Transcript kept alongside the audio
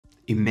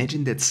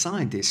Imagine that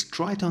scientists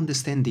try to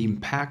understand the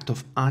impact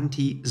of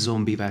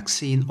anti-zombie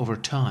vaccine over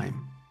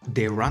time.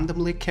 They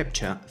randomly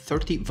capture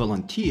 30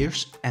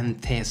 volunteers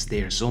and test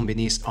their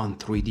zombiness on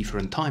 3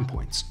 different time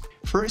points.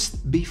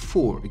 First,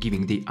 before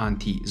giving the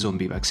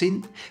anti-zombie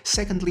vaccine,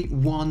 secondly,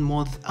 1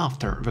 month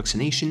after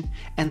vaccination,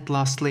 and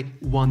lastly,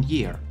 1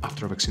 year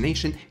after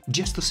vaccination,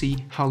 just to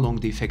see how long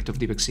the effect of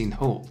the vaccine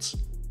holds.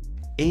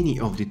 Any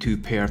of the 2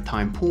 paired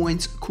time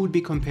points could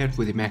be compared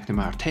with the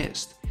McNemar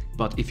test,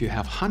 but if you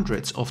have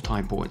hundreds of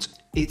time points,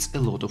 it's a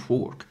lot of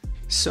work.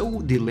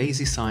 So the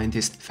lazy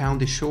scientist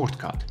found a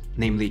shortcut,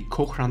 namely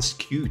Cochran's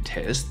Q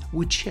test,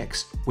 which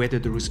checks whether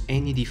there is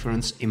any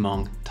difference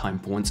among time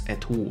points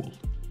at all.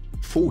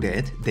 For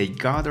that, they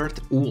gathered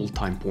all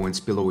time points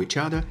below each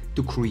other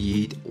to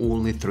create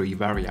only 3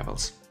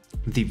 variables: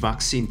 the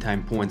vaccine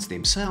time points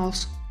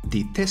themselves,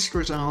 the test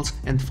results,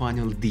 and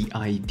finally the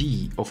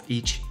ID of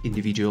each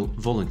individual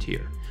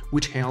volunteer,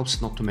 which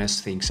helps not to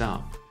mess things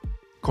up.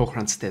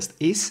 Cochran's test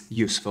is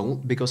useful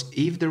because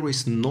if there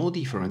is no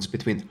difference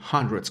between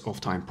hundreds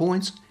of time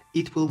points,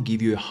 it will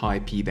give you a high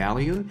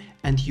p-value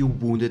and you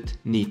wouldn't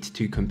need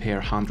to compare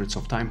hundreds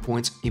of time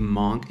points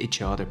among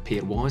each other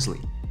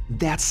pairwisely.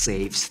 That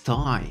saves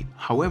time.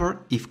 However,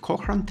 if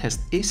Cochran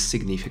test is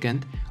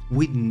significant,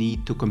 we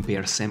need to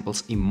compare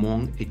samples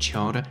among each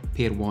other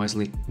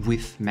pairwisely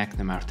with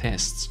McNemar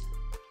tests.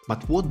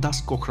 But what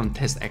does Cochran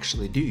test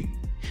actually do?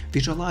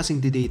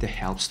 Visualizing the data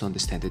helps to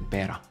understand it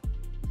better.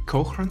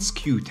 Cochran's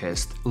Q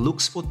test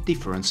looks for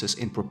differences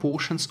in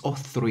proportions of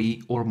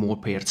 3 or more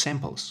paired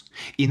samples,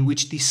 in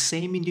which the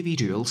same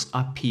individuals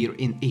appear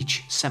in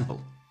each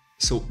sample.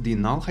 So the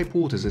null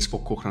hypothesis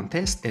for Cochran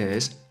test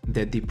is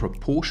that the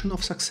proportion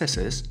of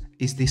successes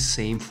is the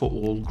same for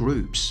all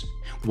groups,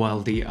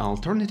 while the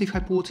alternative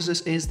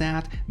hypothesis is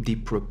that the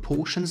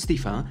proportions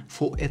differ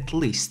for at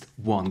least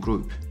one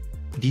group.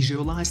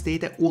 Visualized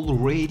data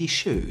already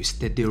shows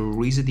that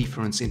there is a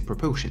difference in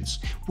proportions.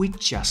 We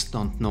just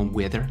don't know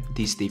whether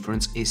this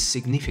difference is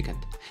significant.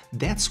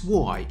 That's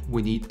why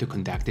we need to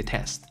conduct a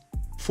test.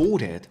 For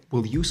that,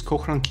 we'll use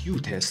Cochran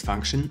Q-test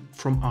function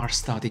from our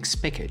statics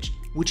package,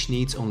 which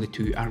needs only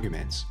 2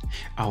 arguments: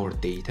 our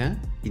data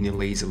in a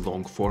lazy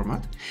long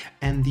format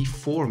and the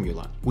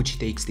formula, which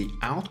takes the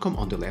outcome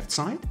on the left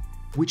side,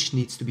 which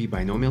needs to be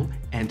binomial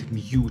and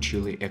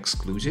mutually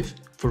exclusive,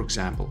 for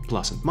example,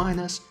 plus and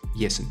minus,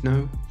 yes and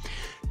no.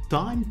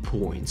 Time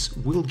points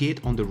will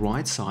get on the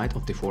right side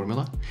of the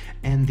formula,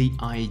 and the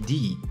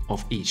ID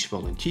of each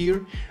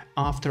volunteer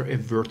after a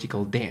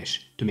vertical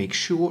dash to make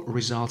sure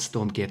results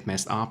don't get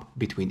messed up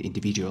between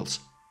individuals.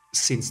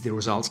 Since the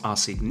results are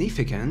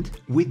significant,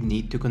 we'd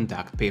need to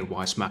conduct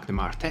pairwise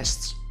McNemar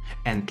tests.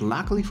 And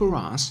luckily for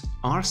us,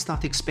 our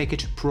statics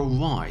package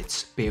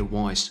provides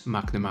Pairwise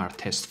McNemar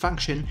test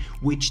function,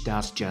 which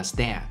does just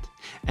that,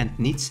 and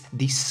needs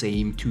the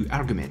same 2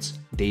 arguments,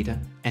 data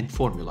and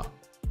formula.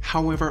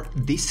 However,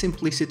 this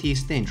simplicity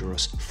is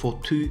dangerous for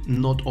 2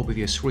 not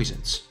obvious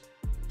reasons.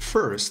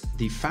 First,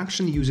 the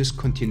function uses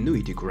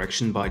continuity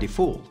correction by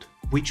default,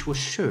 which was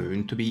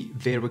shown to be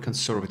very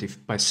conservative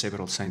by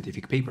several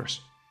scientific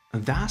papers.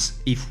 Thus,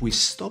 if we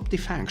stop the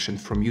function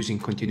from using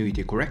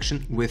continuity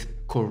correction with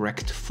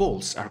correct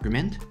false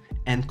argument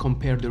and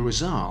compare the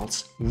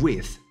results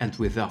with and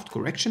without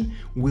correction,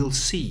 we'll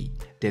see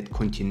that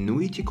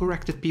continuity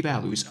corrected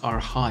p-values are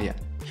higher,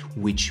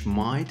 which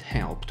might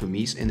help to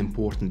miss an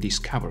important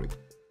discovery,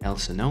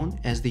 also known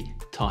as the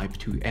type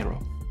 2 error.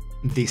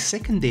 The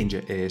second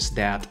danger is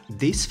that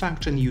this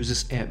function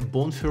uses a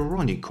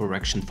Bonferroni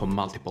correction for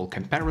multiple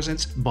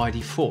comparisons by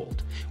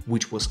default,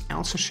 which was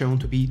also shown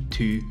to be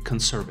too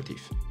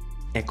conservative.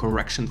 A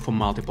correction for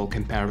multiple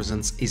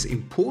comparisons is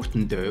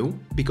important though,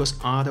 because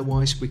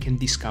otherwise we can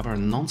discover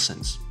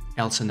nonsense,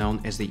 also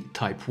known as the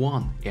type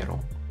 1 error.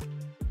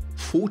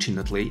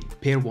 Fortunately,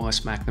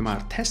 Pairwise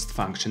McNemar test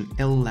function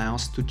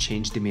allows to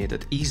change the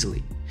method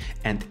easily,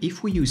 and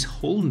if we use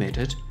whole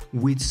method,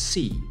 we'd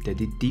see that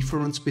the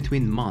difference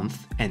between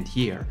month and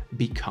year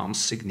becomes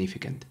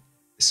significant.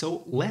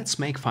 So let's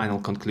make final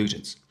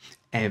conclusions.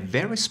 A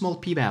very small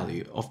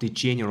p-value of the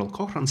general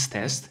Cochran's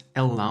test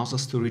allows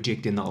us to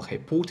reject the null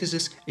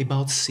hypothesis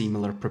about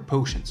similar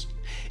proportions,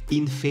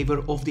 in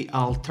favor of the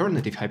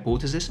alternative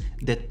hypothesis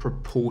that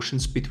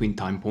proportions between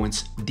time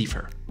points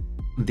differ.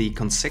 The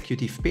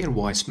consecutive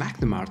pairwise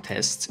McNemar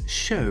tests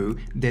show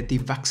that the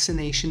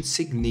vaccination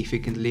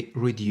significantly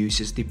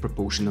reduces the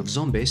proportion of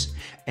zombies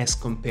as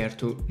compared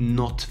to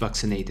not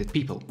vaccinated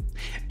people,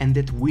 and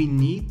that we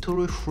need to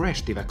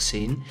refresh the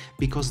vaccine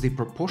because the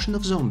proportion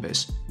of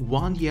zombies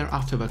 1 year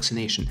after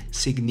vaccination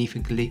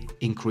significantly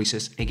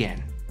increases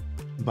again.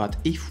 But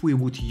if we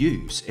would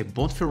use a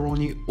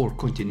Bonferroni or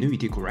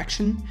continuity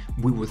correction,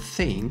 we would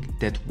think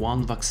that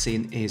 1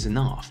 vaccine is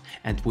enough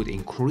and would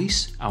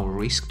increase our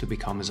risk to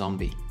become a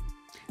zombie.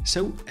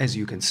 So, as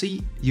you can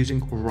see,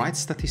 using right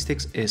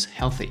statistics is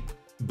healthy.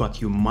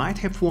 But you might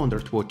have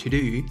wondered what to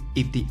do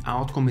if the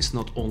outcome is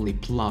not only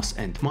plus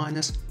and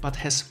minus, but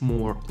has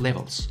more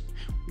levels.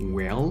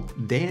 Well,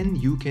 then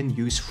you can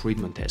use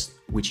Friedman test,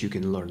 which you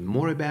can learn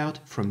more about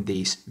from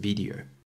this video.